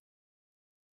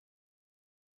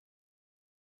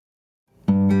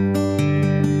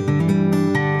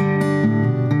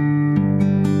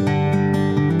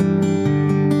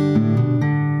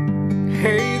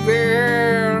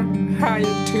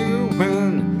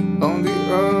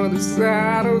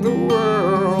side of the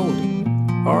world.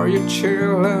 Are you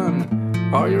chillin'?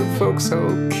 Are your folks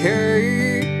okay?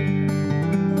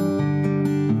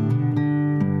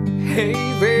 Hey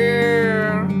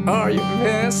there, are you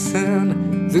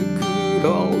missing the good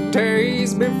old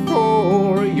days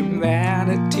before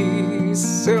humanity's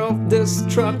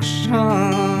self-destruction?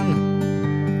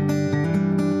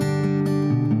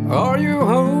 Are you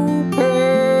hoping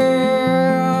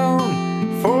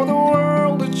for the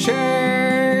world to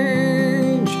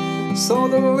change so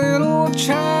the little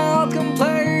child can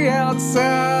play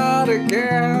outside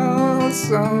again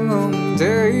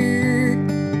someday?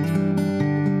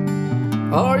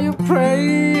 Are you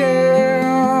praying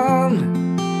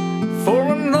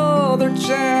for another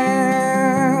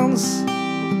chance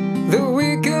that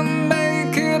we can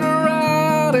make it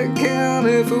right again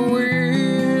if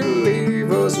we leave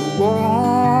us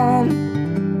one?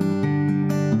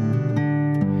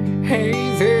 Hey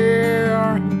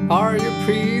there, are you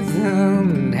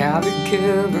breathing? Have you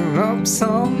given up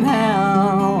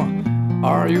somehow?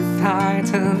 Are you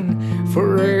fighting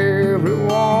for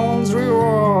everyone's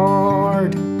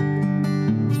reward?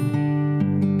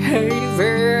 Hey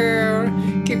there,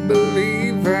 keep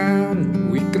believing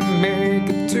we can make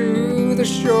it to the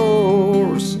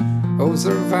shores of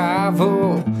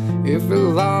survival if we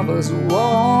love us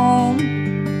one.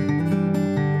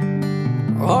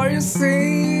 Are you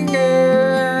singing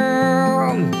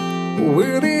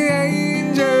with the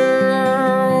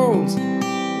angels,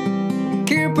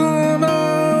 keeping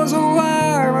us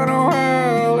alive and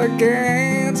well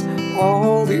against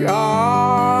all the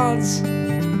odds?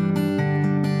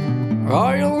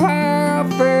 Are you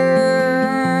laughing?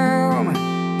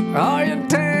 Are you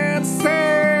dancing?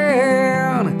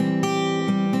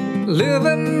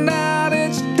 Living out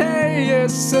each day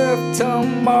as if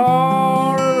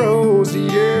tomorrow's the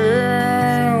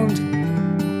end.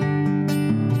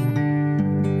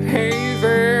 Hey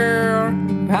there,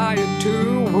 how you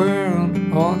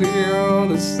doing on the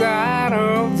other side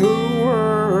of the